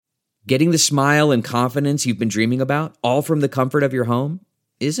Getting the smile and confidence you've been dreaming about, all from the comfort of your home,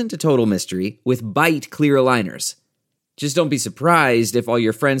 isn't a total mystery with Byte clear aligners. Just don't be surprised if all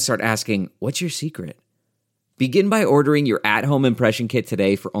your friends start asking, "What's your secret?" Begin by ordering your at-home impression kit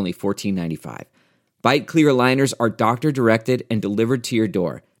today for only $14.95. Byte clear aligners are doctor-directed and delivered to your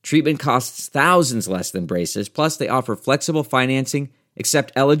door. Treatment costs thousands less than braces, plus they offer flexible financing,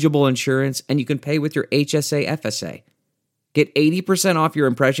 accept eligible insurance, and you can pay with your HSA FSA. Get 80% off your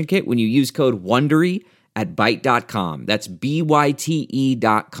impression kit when you use code WONDERY at Byte.com. That's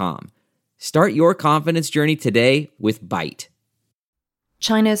BYTE.com. Start your confidence journey today with Byte.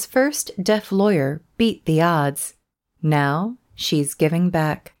 China's first deaf lawyer beat the odds. Now she's giving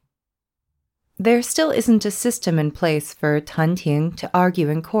back. There still isn't a system in place for Tan Ting to argue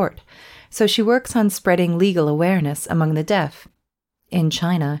in court, so she works on spreading legal awareness among the deaf. In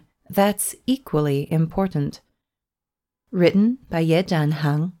China, that's equally important. Written by Ye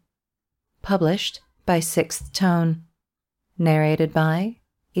Zhanhang. Published by Sixth Tone. Narrated by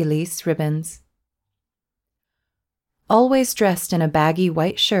Elise Ribbons. Always dressed in a baggy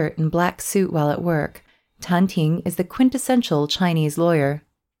white shirt and black suit while at work, Tan Ting is the quintessential Chinese lawyer.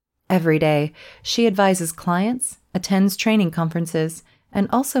 Every day, she advises clients, attends training conferences, and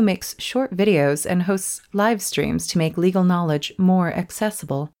also makes short videos and hosts live streams to make legal knowledge more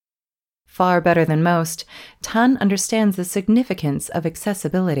accessible. Far better than most, Tan understands the significance of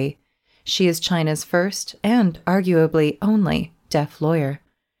accessibility. She is China's first, and arguably only, deaf lawyer.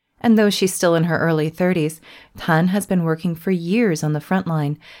 And though she's still in her early 30s, Tan has been working for years on the front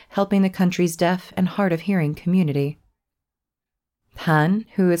line, helping the country's deaf and hard-of-hearing community. Tan,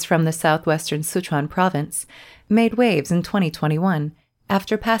 who is from the southwestern Sichuan province, made waves in 2021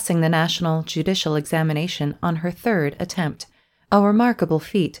 after passing the national judicial examination on her third attempt, a remarkable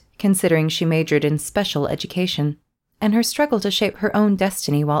feat considering she majored in special education, and her struggle to shape her own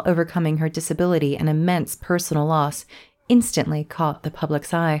destiny while overcoming her disability and immense personal loss instantly caught the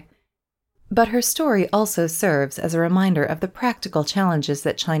public's eye. But her story also serves as a reminder of the practical challenges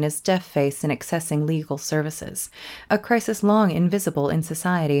that China's deaf face in accessing legal services, a crisis long invisible in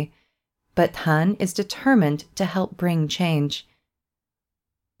society. But Tan is determined to help bring change.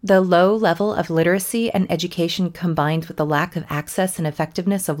 The low level of literacy and education combined with the lack of access and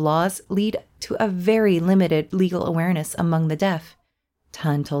effectiveness of laws lead to a very limited legal awareness among the deaf,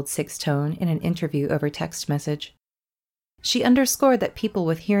 Tan told Sixth Tone in an interview over text message. She underscored that people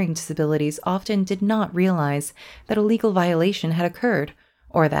with hearing disabilities often did not realize that a legal violation had occurred,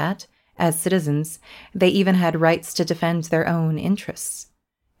 or that, as citizens, they even had rights to defend their own interests.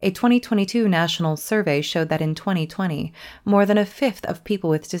 A 2022 national survey showed that in 2020, more than a fifth of people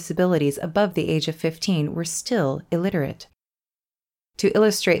with disabilities above the age of 15 were still illiterate. To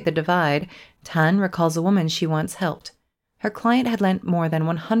illustrate the divide, Tan recalls a woman she once helped. Her client had lent more than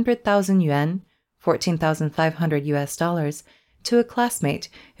 100,000 yuan, $14,500 to a classmate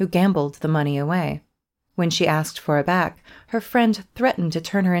who gambled the money away. When she asked for it back, her friend threatened to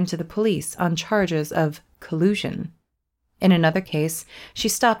turn her into the police on charges of collusion. In another case, she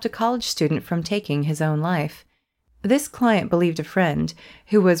stopped a college student from taking his own life. This client believed a friend,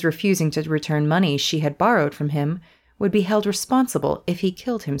 who was refusing to return money she had borrowed from him, would be held responsible if he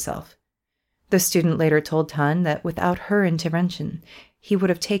killed himself. The student later told Tan that without her intervention, he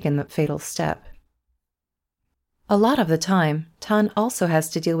would have taken the fatal step. A lot of the time, Tan also has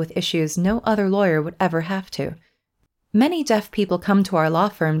to deal with issues no other lawyer would ever have to. Many deaf people come to our law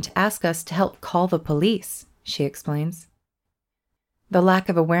firm to ask us to help call the police, she explains. The lack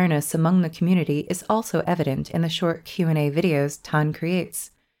of awareness among the community is also evident in the short Q&A videos Tan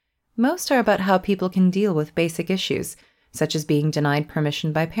creates. Most are about how people can deal with basic issues, such as being denied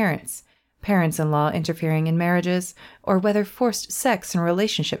permission by parents, parents-in-law interfering in marriages, or whether forced sex in a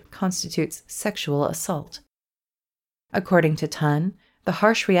relationship constitutes sexual assault. According to Tan, the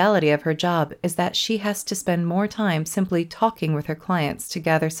harsh reality of her job is that she has to spend more time simply talking with her clients to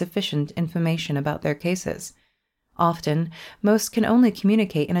gather sufficient information about their cases. Often, most can only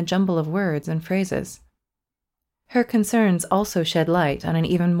communicate in a jumble of words and phrases. Her concerns also shed light on an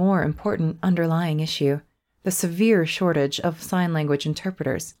even more important underlying issue, the severe shortage of sign language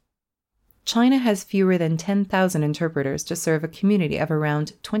interpreters. China has fewer than 10,000 interpreters to serve a community of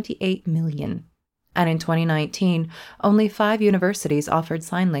around 28 million. And in 2019, only 5 universities offered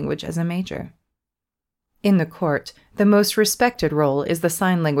sign language as a major. In the court, the most respected role is the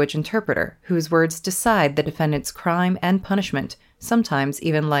sign language interpreter, whose words decide the defendant's crime and punishment, sometimes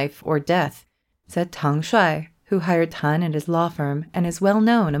even life or death, said Tang Shuai, who hired Tan at his law firm and is well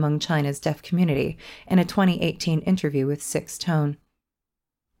known among China's deaf community, in a 2018 interview with Sixth Tone.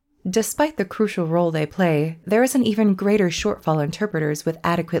 Despite the crucial role they play, there is an even greater shortfall in interpreters with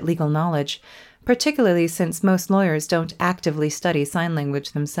adequate legal knowledge, particularly since most lawyers don't actively study sign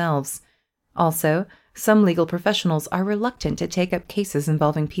language themselves. Also, some legal professionals are reluctant to take up cases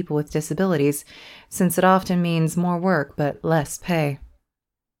involving people with disabilities, since it often means more work but less pay.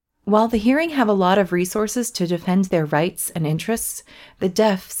 While the hearing have a lot of resources to defend their rights and interests, the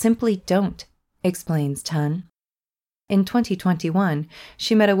deaf simply don't, explains Tan. In 2021,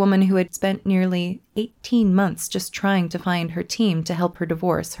 she met a woman who had spent nearly 18 months just trying to find her team to help her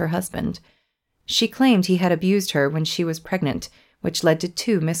divorce her husband. She claimed he had abused her when she was pregnant, which led to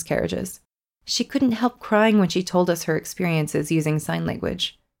 2 miscarriages. She couldn't help crying when she told us her experiences using sign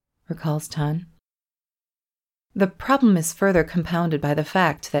language, recalls Tan. The problem is further compounded by the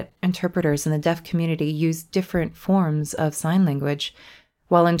fact that interpreters in the deaf community use different forms of sign language.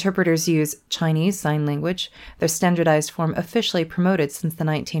 While interpreters use Chinese Sign Language, their standardized form officially promoted since the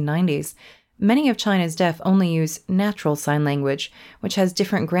 1990s, many of China's deaf only use Natural Sign Language, which has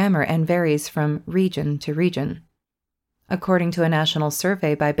different grammar and varies from region to region. According to a national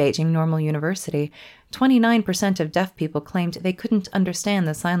survey by Beijing Normal University, 29% of deaf people claimed they couldn't understand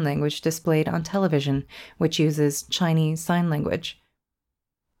the sign language displayed on television, which uses Chinese Sign Language.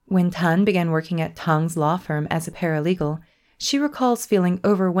 When Tan began working at Tang's law firm as a paralegal, she recalls feeling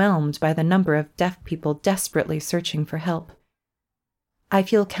overwhelmed by the number of deaf people desperately searching for help. "I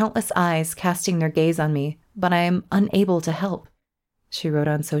feel countless eyes casting their gaze on me, but I am unable to help," she wrote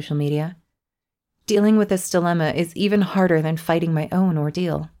on social media. "Dealing with this dilemma is even harder than fighting my own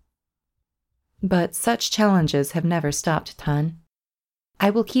ordeal." But such challenges have never stopped Tan.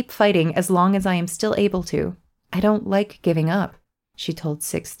 "I will keep fighting as long as I am still able to. I don't like giving up," she told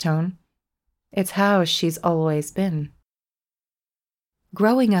Sixth Tone. It's how she's always been.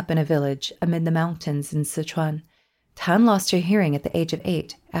 Growing up in a village amid the mountains in Sichuan, Tan lost her hearing at the age of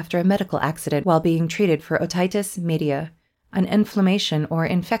 8 after a medical accident while being treated for otitis media, an inflammation or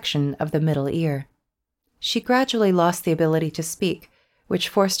infection of the middle ear. She gradually lost the ability to speak, which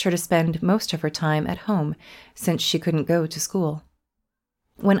forced her to spend most of her time at home since she couldn't go to school.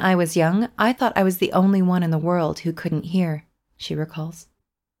 "When I was young, I thought I was the only one in the world who couldn't hear," she recalls.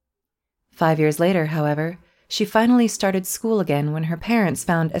 5 years later, however, she finally started school again when her parents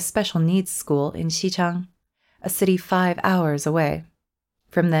found a special needs school in Xichang, a city 5 hours away.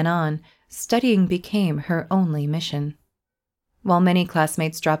 From then on, studying became her only mission. While many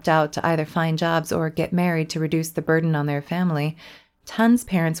classmates dropped out to either find jobs or get married to reduce the burden on their family, Tan's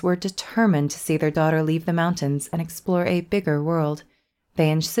parents were determined to see their daughter leave the mountains and explore a bigger world. They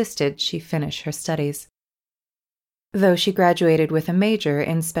insisted she finish her studies. Though she graduated with a major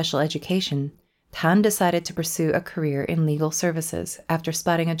in special education, Tan decided to pursue a career in legal services after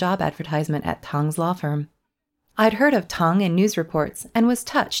spotting a job advertisement at Tang's law firm. "I'd heard of Tang in news reports and was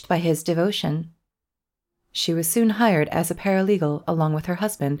touched by his devotion." She was soon hired as a paralegal along with her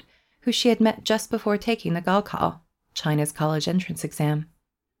husband, who she had met just before taking the Gaokao, China's college entrance exam.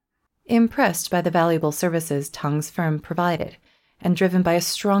 Impressed by the valuable services Tang's firm provided, and driven by a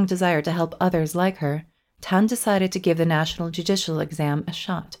strong desire to help others like her, Tan decided to give the national judicial exam a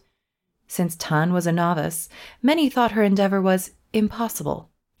shot. Since Tan was a novice, many thought her endeavor was impossible,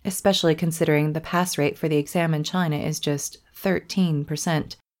 especially considering the pass rate for the exam in China is just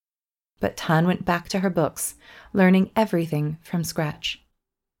 13%. But Tan went back to her books, learning everything from scratch.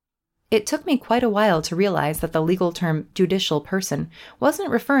 "It took me quite a while to realize that the legal term judicial person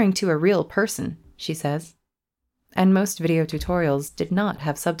wasn't referring to a real person," she says. And most video tutorials did not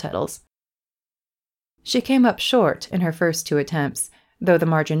have subtitles. She came up short in her first 2 attempts, though the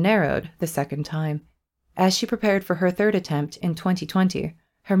margin narrowed the second time. As she prepared for her 3rd attempt in 2020,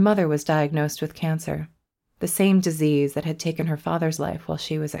 her mother was diagnosed with cancer, the same disease that had taken her father's life while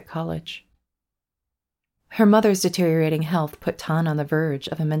she was at college. Her mother's deteriorating health put Tan on the verge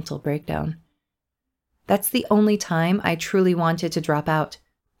of a mental breakdown. "That's the only time I truly wanted to drop out,"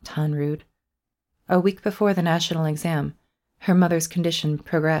 Tan rued. A week before the national exam, her mother's condition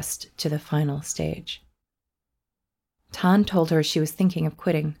progressed to the final stage. Tan told her she was thinking of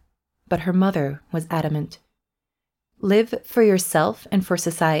quitting, but her mother was adamant. "Live for yourself and for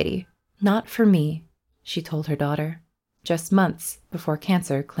society, not for me," she told her daughter, just months before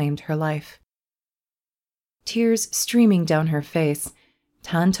cancer claimed her life. Tears streaming down her face,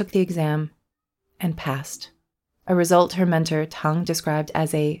 Tan took the exam and passed, a result her mentor Tang described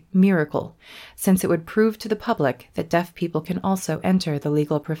as a miracle, since it would prove to the public that deaf people can also enter the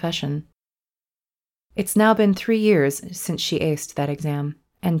legal profession. It's now been 3 years since she aced that exam,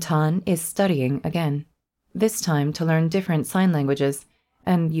 and Tan is studying again, this time to learn different sign languages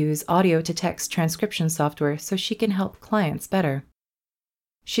and use audio-to-text transcription software so she can help clients better.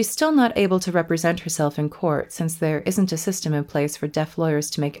 She's still not able to represent herself in court since there isn't a system in place for deaf lawyers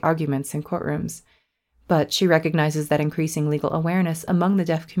to make arguments in courtrooms. But she recognizes that increasing legal awareness among the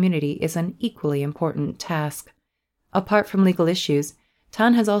deaf community is an equally important task. Apart from legal issues,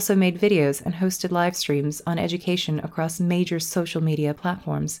 Tan has also made videos and hosted live streams on education across major social media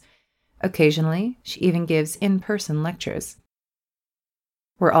platforms. Occasionally, she even gives in-person lectures.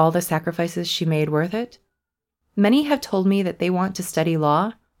 Were all the sacrifices she made worth it? Many have told me that they want to study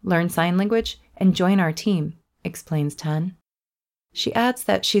law, learn sign language, and join our team, explains Tan. She adds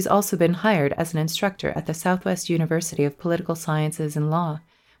that she's also been hired as an instructor at the Southwest University of Political Sciences and Law,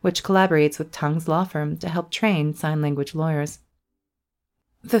 which collaborates with Tang's law firm to help train sign language lawyers.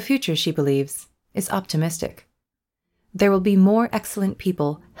 The future, she believes, is optimistic. There will be more excellent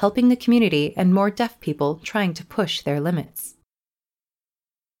people helping the community and more deaf people trying to push their limits.